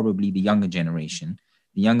be probably the younger generation.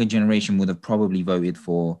 The younger generation would have probably voted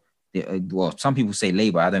for, some people say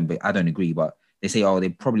Labour. I don't agree, but they say, they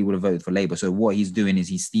probably would have voted for Labour. So what he's doing is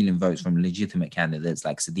he's stealing votes from legitimate candidates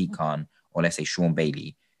like Sadiq Khan or let's say Sean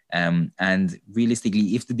Bailey. And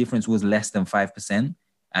realistically, if the difference was less than 5%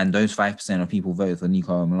 and those 5% of people voted for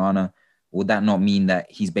Nico Omilana, would that not mean that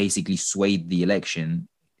he's basically swayed the election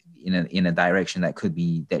in a direction that could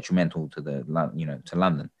be detrimental to to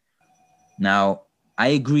London? Now, I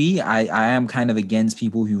agree. I am kind of against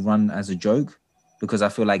people who run as a joke because I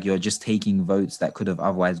feel like you're just taking votes that could have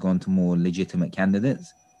otherwise gone to more legitimate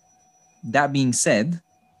candidates. That being said,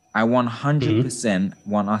 I 100%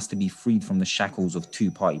 want us to be freed from the shackles of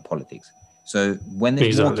two-party politics. So when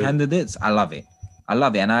there's more candidates, I love it.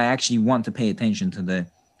 And I actually want to pay attention to the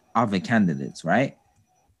other candidates, right?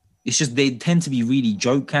 It's just they tend to be really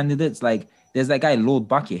joke candidates. Like there's that guy, Lord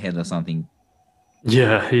Buckethead or something.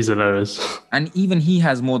 Yeah, he's hilarious. And even he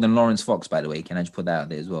has more than Lawrence Fox, by the way. Can I just put that out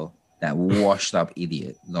there as well? That washed up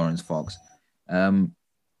idiot, Lawrence Fox.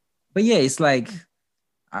 But yeah, it's like,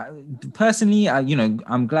 personally,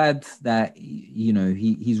 I'm glad that,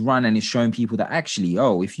 he's run and is showing people that actually,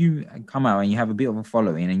 if you come out and you have a bit of a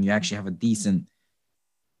following and you actually have a decent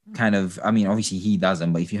kind of, obviously he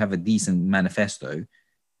doesn't, but if you have a decent manifesto,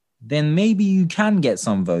 then maybe you can get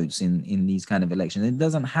some votes in these kind of elections. It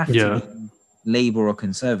doesn't have to be Labour or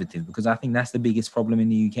Conservative, because I think that's the biggest problem in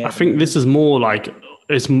the UK. I think this is more like,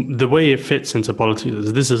 it's the way it fits into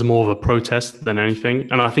politics. This is more of a protest than anything.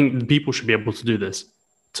 And I think people should be able to do this,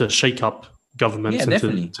 to shake up governments and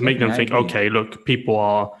to make them think, okay, look, people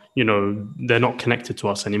are, they're not connected to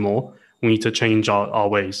us anymore. We need to change our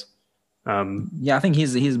ways. I think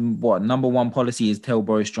his number one policy is tell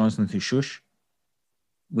Boris Johnson to shush,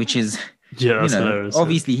 which is, that's hilarious.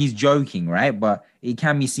 Obviously he's joking, right? But it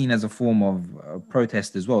can be seen as a form of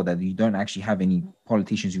protest as well, that you don't actually have any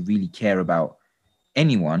politicians who really care about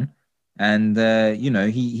anyone. And,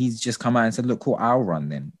 he's just come out and said, look, cool, I'll run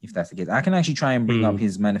then, if that's the case. I can actually try and bring up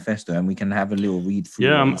his manifesto and we can have a little read through.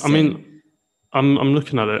 Yeah, I'm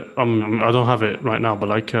looking at it. I don't have it right now, but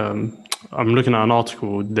I'm looking at an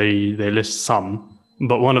article. They list some,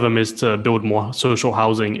 but one of them is to build more social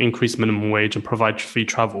housing, increase minimum wage, and provide free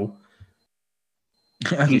travel.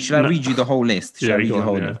 Okay, should I read you the whole list?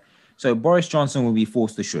 List? So Boris Johnson will be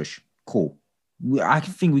forced to shush. Cool. I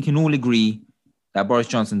think we can all agree that Boris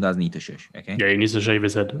Johnson does need to shush. Okay. Yeah, he needs to shave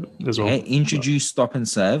his head as well. Okay. Introduce Stop and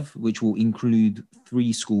Serve, which will include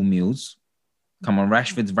 3 school meals. Come on,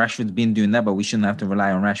 Rashford's been doing that, but we shouldn't have to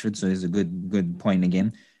rely on Rashford. So it's a good point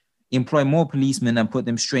again. Employ more policemen and put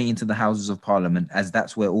them straight into the Houses of Parliament, as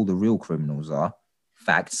that's where all the real criminals are.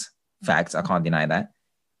 Facts. I can't deny that.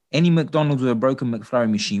 Any McDonald's with a broken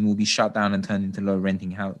McFlurry machine will be shut down and turned into low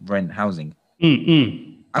rent housing.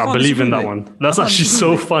 I believe in that one. That's actually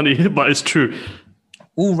so funny, but it's true.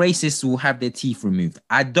 All racists will have their teeth removed.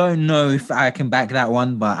 I don't know if I can back that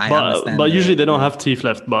one, but I understand. But usually they don't have teeth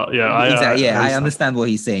left. But yeah, I understand what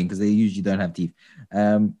he's saying, because they usually don't have teeth.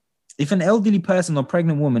 If an elderly person or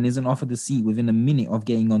pregnant woman isn't offered a seat within a minute of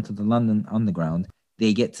getting onto the London Underground,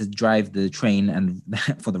 they get to drive the train and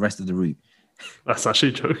for the rest of the route. That's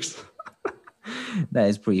actually jokes. That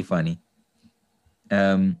is pretty funny.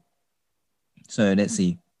 So let's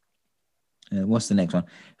see. What's the next one?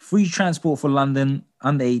 Free transport for London,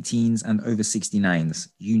 under 18s and over 69s,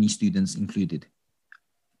 uni students included.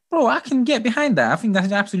 Bro, I can get behind that. I think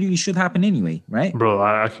that absolutely should happen anyway, right? Bro,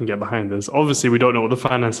 I can get behind this. Obviously, we don't know what the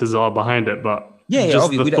finances are behind it, but just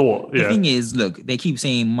obviously. the thought. The thing is, look, they keep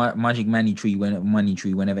saying magic money tree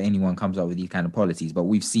whenever anyone comes up with these kind of policies, but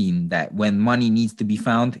we've seen that when money needs to be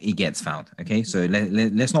found, it gets found. Okay, so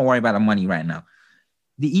let's not worry about the money right now.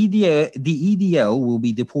 The EDL will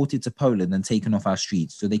be deported to Poland and taken off our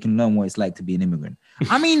streets so they can learn what it's like to be an immigrant.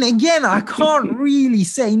 I mean, again, I can't really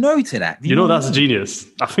say no to that. You know, that's genius.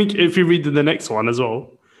 I think if you read the next one as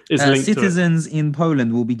well, it's linked citizens in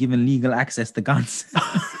Poland will be given legal access to guns.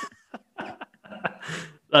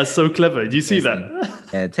 That's so clever. Do you see that?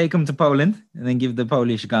 Yeah, take them to Poland and then give the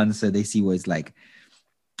Polish guns so they see what it's like.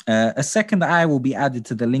 A second eye will be added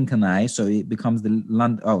to the Lincoln Eye, so it becomes the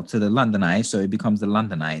London Eye, so it becomes the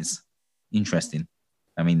London Eyes. Interesting.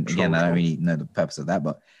 I mean, again, I don't really know the purpose of that,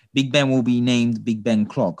 but Big Ben will be named Big Ben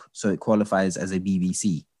Clock, so it qualifies as a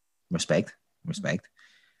BBC. Respect.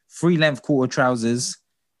 Free-length quarter trousers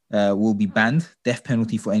will be banned. Death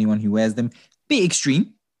penalty for anyone who wears them. Bit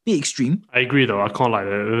extreme. I agree, though. I can't lie.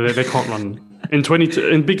 They can't run in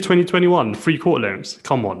big 2021. Free quarter lengths.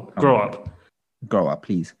 Come on, grow up. Grow up,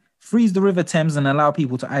 please. Freeze the River Thames and allow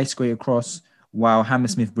people to ice skate across while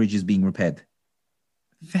Hammersmith Bridge is being repaired.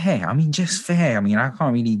 Fair. I mean, just fair. I mean, I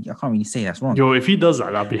can't really say that's wrong. Yo, if he does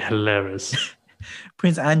that, that'd be hilarious.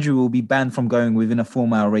 Prince Andrew will be banned from going within a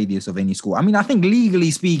 4-mile radius of any school. I mean, I think legally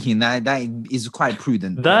speaking, that is quite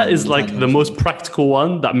prudent. That is like the most practical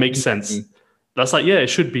one that makes sense. That's like, yeah, it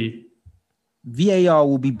should be. VAR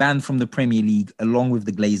will be banned from the Premier League along with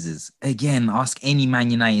the Glazers. Again, ask any Man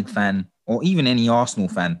United fan or even any Arsenal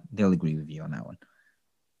fan, they'll agree with you on that one.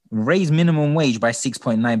 Raise minimum wage by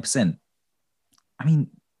 6.9%. I mean,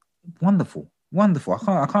 wonderful.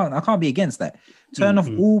 I can't be against that. Turn off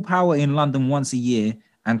all power in London once a year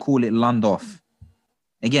and call it Lund off.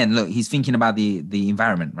 Again, look, he's thinking about the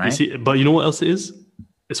environment, right? But you know what else it is?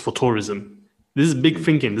 It's for tourism. This is big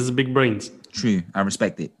thinking. This is big brains. True. I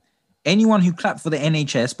respect it. Anyone who clapped for the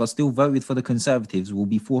NHS but still voted for the Conservatives will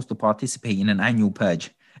be forced to participate in an annual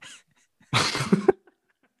purge.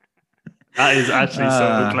 That is actually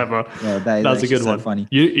so clever. Yeah, that's a good one. Funny.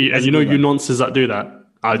 You nonces that do that.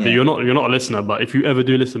 You're not a listener, but if you ever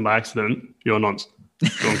do listen by accident, you're a nonce.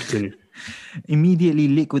 Go on, continue. Immediately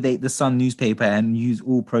liquidate the Sun newspaper and use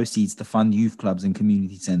all proceeds to fund youth clubs and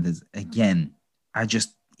community centers. Again, it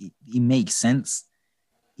makes sense.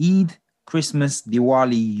 Eid, Christmas,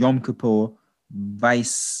 Diwali, Yom Kippur,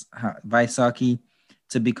 Vaisakhi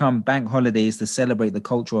to become bank holidays to celebrate the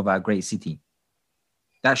culture of our great city.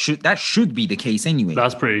 That should be the case anyway.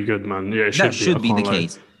 That's pretty good, man. Yeah, that should be the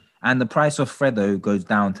case. And the price of Freddo goes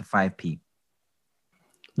down to 5p.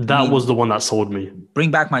 That was the one that sold me.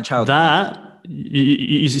 Bring back my childhood. That,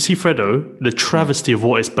 you see Freddo, the travesty of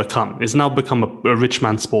what it's become. It's now become a rich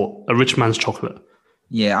man's sport, a rich man's chocolate.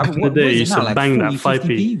 Yeah. Back in the day, you used to bang 40, that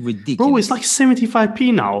 5p. Ridiculous. Bro, it's like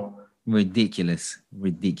 75p now. Ridiculous.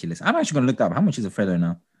 I'm actually going to look up how much is a Freddo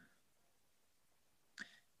now.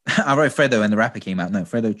 I wrote Freddo and the rapper came out. No,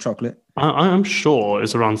 Freddo chocolate. I'm sure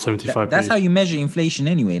it's around 75p. That's how you measure inflation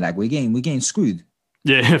anyway. Like we're getting screwed.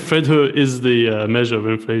 Yeah, Freddo is the measure of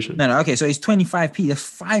inflation. No, okay, so it's 25p. That's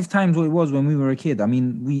 5 times what it was when we were a kid. I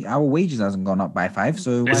mean, our wages hasn't gone up by 5.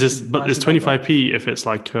 So it's 25p if it's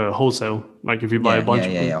like wholesale, like if you buy a bunch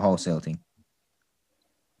of them. Yeah, wholesale thing.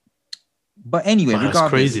 But anyway, regardless, that's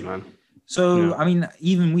crazy, man. So, yeah. I mean,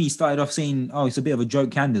 even we started off saying, it's a bit of a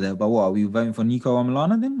joke candidate, but what, are we voting for Nico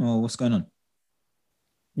Omilana then? Or what's going on?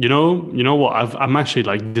 You know what? I'm actually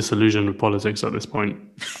like disillusioned with politics at this point.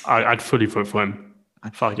 I'd fully vote for him.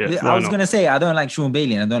 Fuck it. I was going to say, I don't like Sean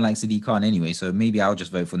Bailey and I don't like Sadiq Khan anyway, so maybe I'll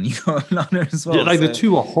just vote for Nico Omilana as well. Yeah, the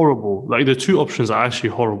two are horrible. Like the two options are actually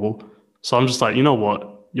horrible. So I'm just like, you know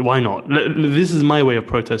what? Why not? This is my way of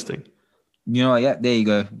protesting. You know, yeah, there you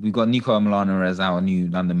go. We've got Nico Omilana as our new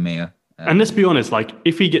London mayor. And let's be honest, like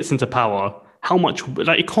if he gets into power, how much?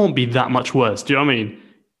 Like it can't be that much worse. Do you know what I mean?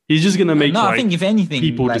 He's just gonna make. I think if anything,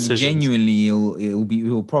 people decisions. Genuinely,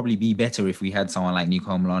 it'll probably be better if we had someone like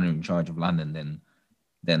Nico Omilana in charge of London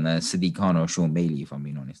than Sadiq Khan or Sean Bailey, if I'm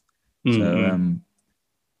being honest. Mm-hmm. So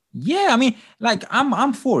yeah, I mean, like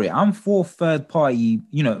I'm for it. I'm for third party.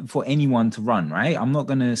 For anyone to run, right? I'm not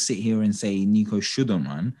gonna sit here and say Nico shouldn't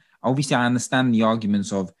run. Obviously, I understand the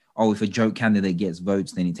arguments of, if a joke candidate gets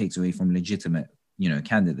votes, then it takes away from legitimate,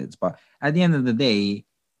 candidates. But at the end of the day,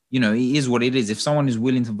 it is what it is. If someone is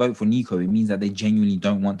willing to vote for Nico, it means that they genuinely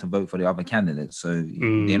don't want to vote for the other candidates. So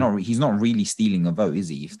he's not really stealing a vote, is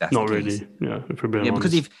he? If that's not the case. Really, yeah. If we're being honest.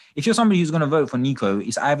 Because if you're somebody who's going to vote for Nico,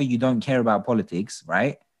 it's either you don't care about politics,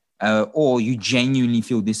 right? or you genuinely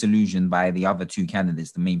feel disillusioned by the other two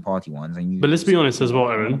candidates, the main party ones, and you. But let's be honest as well,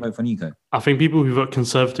 I Aaron. vote for Nico. I think people who vote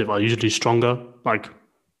Conservative are usually stronger. Like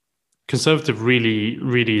Conservative really,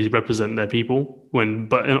 really represent their people.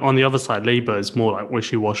 But on the other side, Labour is more like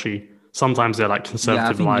wishy-washy. Sometimes they're like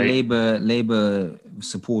Conservative. Yeah, I think Labour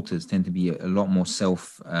supporters tend to be a lot more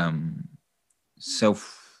self.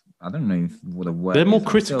 I don't know what the word. They're more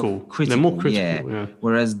critical. They're more critical. Yeah.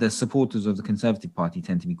 Whereas the supporters of the Conservative Party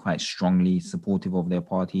tend to be quite strongly supportive of their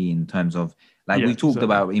party in terms of, like we've talked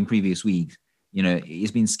about in previous weeks. You know,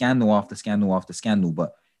 it's been scandal after scandal after scandal,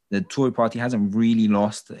 but the Tory Party hasn't really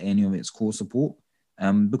lost any of its core support.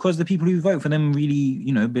 Because the people who vote for them really,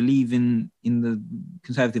 you know, believe in the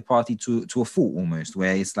Conservative Party to a fault almost,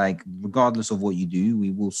 where it's like, regardless of what you do,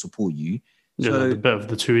 we will support you. Yeah, so, the better of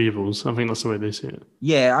the two evils. I think that's the way they see it.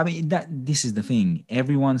 Yeah, I mean, this is the thing.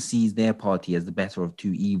 Everyone sees their party as the better of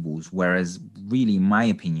two evils, whereas really, in my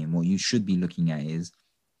opinion, what you should be looking at is,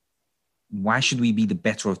 why should we be the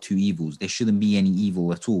better of two evils? There shouldn't be any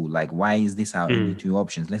evil at all. Like, why is this our only two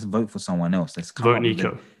options? Let's vote for someone else. Let's vote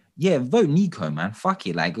Nico. Vote Nico, man. Fuck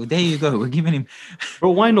it. Like, there you go. We're giving him.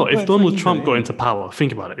 Bro, why not? If Donald Trump got into power,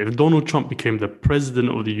 think about it. If Donald Trump became the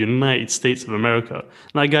president of the United States of America,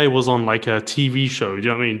 that guy was on like a TV show, do you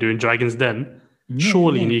know what I mean? Doing Dragon's Den.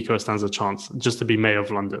 Surely Nico stands a chance just to be mayor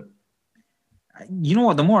of London. You know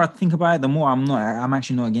what? The more I think about it, the more I'm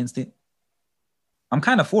actually not against it. I'm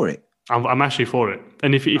kind of for it. I'm actually for it.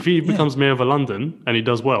 And if he becomes mayor of London and he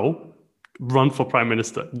does well, run for prime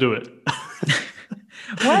minister. Do it.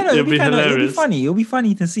 Why not? It'll be funny. It'll be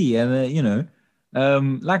funny to see. And, you know,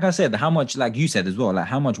 like I said, how much, like you said as well, like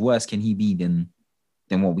how much worse can he be than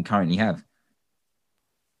what we currently have?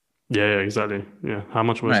 Yeah, exactly. Yeah. How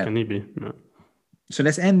much worse can he be? Yeah. So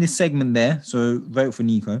let's end this segment there. So vote for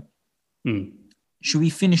Nico. Should we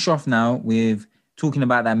finish off now with talking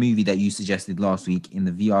about that movie that you suggested last week in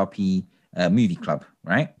the VRP movie club,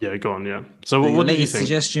 right? Yeah, go on, yeah. So what did you think?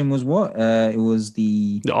 Suggestion was what? It was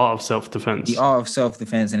the Art of Self-Defense. The Art of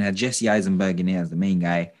Self-Defense, and it had Jesse Eisenberg in it as the main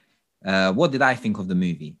guy. What did I think of the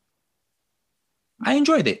movie? I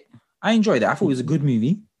enjoyed it. I thought it was a good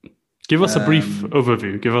movie. Give us a brief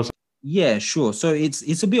overview. Yeah, sure. So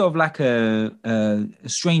it's a bit of like a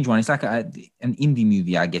strange one. It's like an indie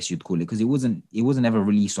movie, I guess you'd call it, because it wasn't ever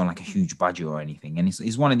released on like a huge budget or anything. And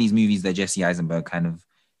it's one of these movies that Jesse Eisenberg kind of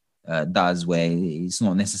does, where it's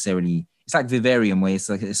not necessarily, it's like Vivarium, where it's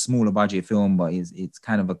like a smaller budget film, but it's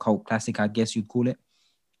kind of a cult classic, I guess you'd call it.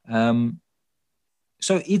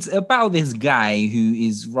 So it's about this guy who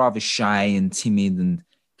is rather shy and timid and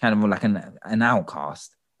kind of like an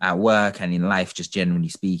outcast at work and in life, just generally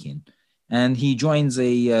speaking. And he joins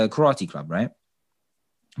a karate club, right?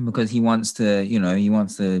 Because he wants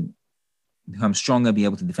to become stronger, be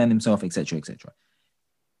able to defend himself, etc., etc.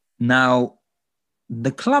 Now,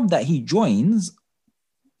 the club that he joins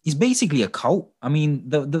is basically a cult. I mean,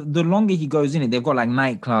 the longer he goes in it, they've got like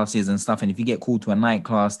night classes and stuff. And if you get called to a night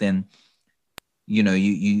class, then, you know,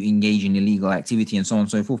 you engage in illegal activity and so on and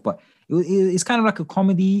so forth. But it's kind of like a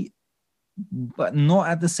comedy, but not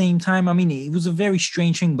at the same time. I mean, it was a very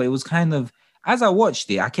strange thing, but it was kind of, as I watched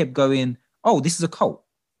it, I kept going, oh, this is a cult.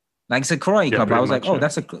 Like, it's a karate club. I was like, oh,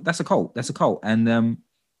 that's a cult. And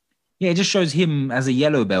it just shows him as a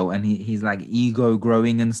yellow belt, and he's like ego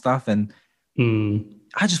growing and stuff. And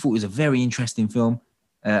I just thought it was a very interesting film.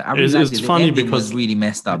 I really liked it. The funny because it was really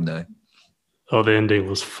messed up though. Oh, the ending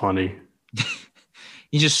was funny.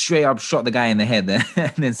 He just straight up shot the guy in the head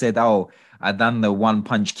and then said, oh, I done the one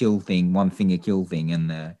finger kill thing.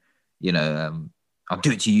 And, I'll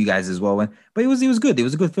do it to you guys as well. But it was good. It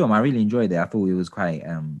was a good film. I really enjoyed it. I thought it was quite...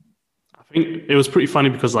 I think it was pretty funny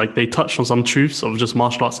because like they touched on some truths of just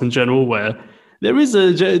martial arts in general, where there is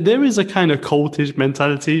a kind of cultish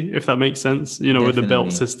mentality, if that makes sense, you know, Definitely. With the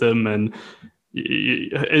belt system. And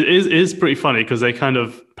it is pretty funny because they kind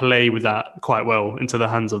of play with that quite well into the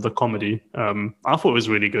hands of the comedy. I thought it was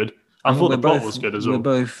really good. I thought the plot was good as well. We're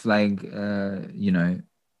both like,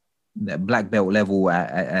 that black belt level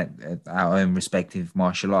at our own respective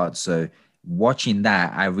martial arts. So watching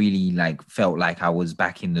that, I really like felt like I was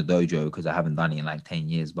back in the dojo, because I haven't done it in like 10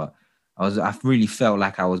 years, but I really felt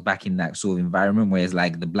like I was back in that sort of environment where it's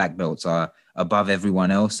like the black belts are above everyone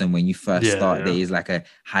else. And when you first start, there is like a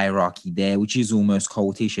hierarchy there, which is almost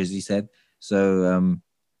cultish, as you said. So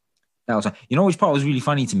that was, you know, which part was really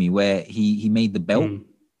funny to me, where he made the belt.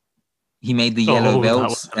 He made the yellow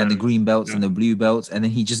belts and the green belts and the blue belts. And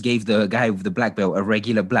then he just gave the guy with the black belt a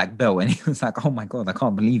regular black belt. And he was like, oh my God, I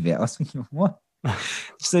can't believe it. I was thinking, what?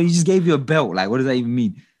 So he just gave you a belt. Like, what does that even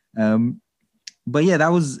mean? But yeah,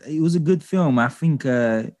 it was a good film. I think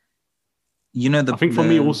You know, I think for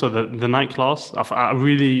me also the night class. I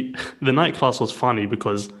really the night class was funny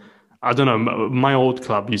because I don't know. My old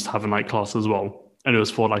club used to have a night class as well, and it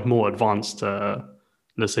was for like more advanced,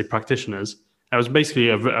 let's say, practitioners. It was basically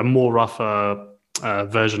a more rougher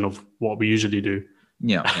version of what we usually do.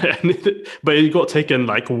 yeah. But it got taken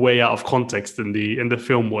like way out of context in the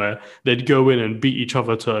film where they'd go in and beat each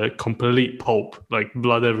other to a complete pulp, like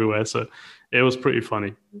blood everywhere. So it was pretty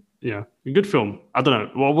funny. Yeah, a good film. I don't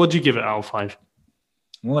know. What would you give it out of 5?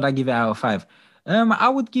 What would I give it out of 5? I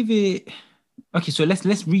would give it. Okay, so let's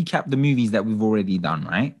recap the movies that we've already done,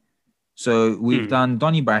 right? So we've done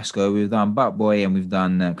Donnie Brasco, we've done Butt Boy, and we've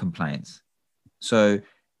done Compliance. So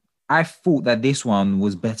I thought that this one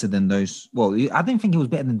was better than those. Well, I didn't think it was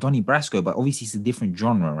better than Donnie Brasco, but obviously it's a different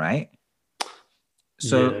genre, right?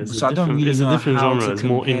 So, Yeah, I don't really it's a know different how genre. to It's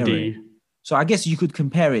more compare indie. it. So I guess you could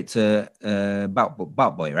compare it to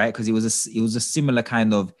Butt Boy, right? Because it was a similar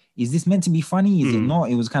kind of. Is this meant to be funny? Is it not?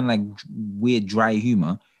 It was kind of like weird, dry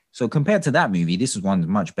humor. So compared to that movie, this one's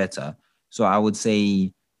much better. So I would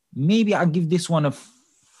say maybe I'll give this one a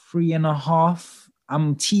 3.5.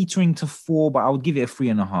 I'm teetering to 4, but I would give it a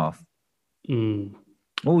 3.5.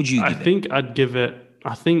 What would you give it? I think I'd give it.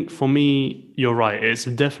 I think for me, you're right. It's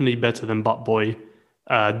definitely better than Butt Boy.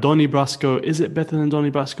 Donnie Brasco, is it better than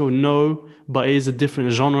Donnie Brasco? No, but it is a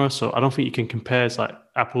different genre, so I don't think you can compare. It's like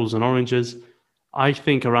apples and oranges. I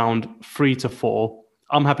think around 3 to 4.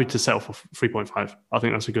 I'm happy to settle for 3.5. I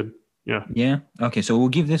think that's a good, yeah. Yeah. Okay. So we'll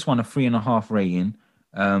give this one a 3.5 rating.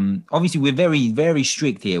 Obviously we're very, very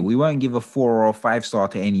strict here. We won't give a 4 or 5 star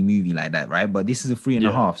to any movie like that, right? But this is a 3.5,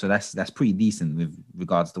 Yeah. so that's pretty decent with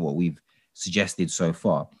regards to what we've suggested so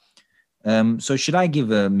far. So should I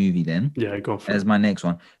give a movie then? Yeah, go for as it. my next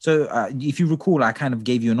one. So if you recall, I kind of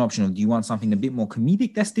gave you an option of, do you want something a bit more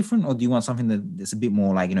comedic that's different, or do you want something that's a bit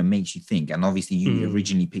more like, makes you think? And obviously you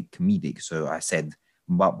originally picked comedic, so I said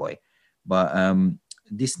Butt Boy. But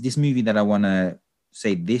this movie that I want to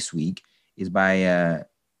say this week is by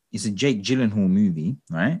it's a Jake Gyllenhaal movie,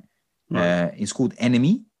 right? It's called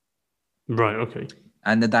Enemy. Right, okay.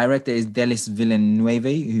 And the director is Denis Villeneuve,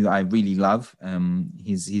 who I really love.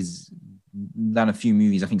 He's done a few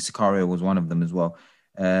movies. I think Sicario was one of them as well.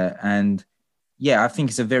 And yeah, I think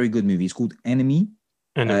it's a very good movie. It's called Enemy.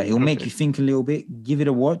 It'll make you think a little bit. Give it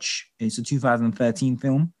a watch. It's a 2013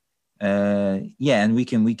 film. Yeah, and we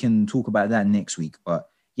can talk about that next week. But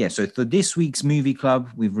yeah, so for this week's movie club,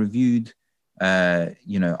 we've reviewed Art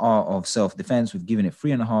of Self-Defense. We've given it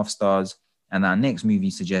 3.5 stars. And our next movie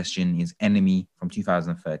suggestion is Enemy from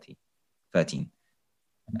 2013.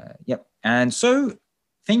 Yep. And so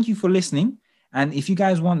thank you for listening. And if you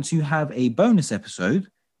guys want to have a bonus episode,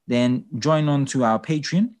 then join on to our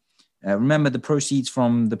Patreon. Remember, the proceeds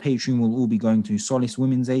from the Patreon will all be going to Solace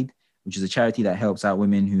Women's Aid, which is a charity that helps out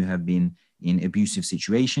women who have been in abusive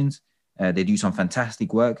situations. They do some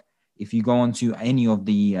fantastic work. If you go on to any of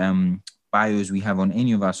the bios we have on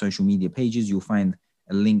any of our social media pages, you'll find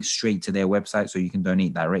a link straight to their website, so you can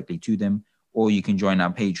donate directly to them, or you can join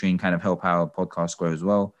our Patreon, kind of help our podcast grow as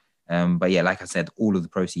well. But yeah, like I said, all of the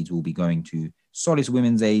proceeds will be going to Solace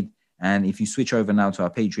Women's Aid. And if you switch over now to our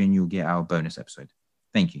Patreon, you'll get our bonus episode.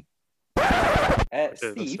 Thank you.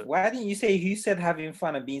 Steve, why didn't you say who said having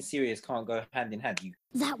fun and being serious can't go hand in hand?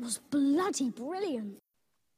 That was bloody brilliant.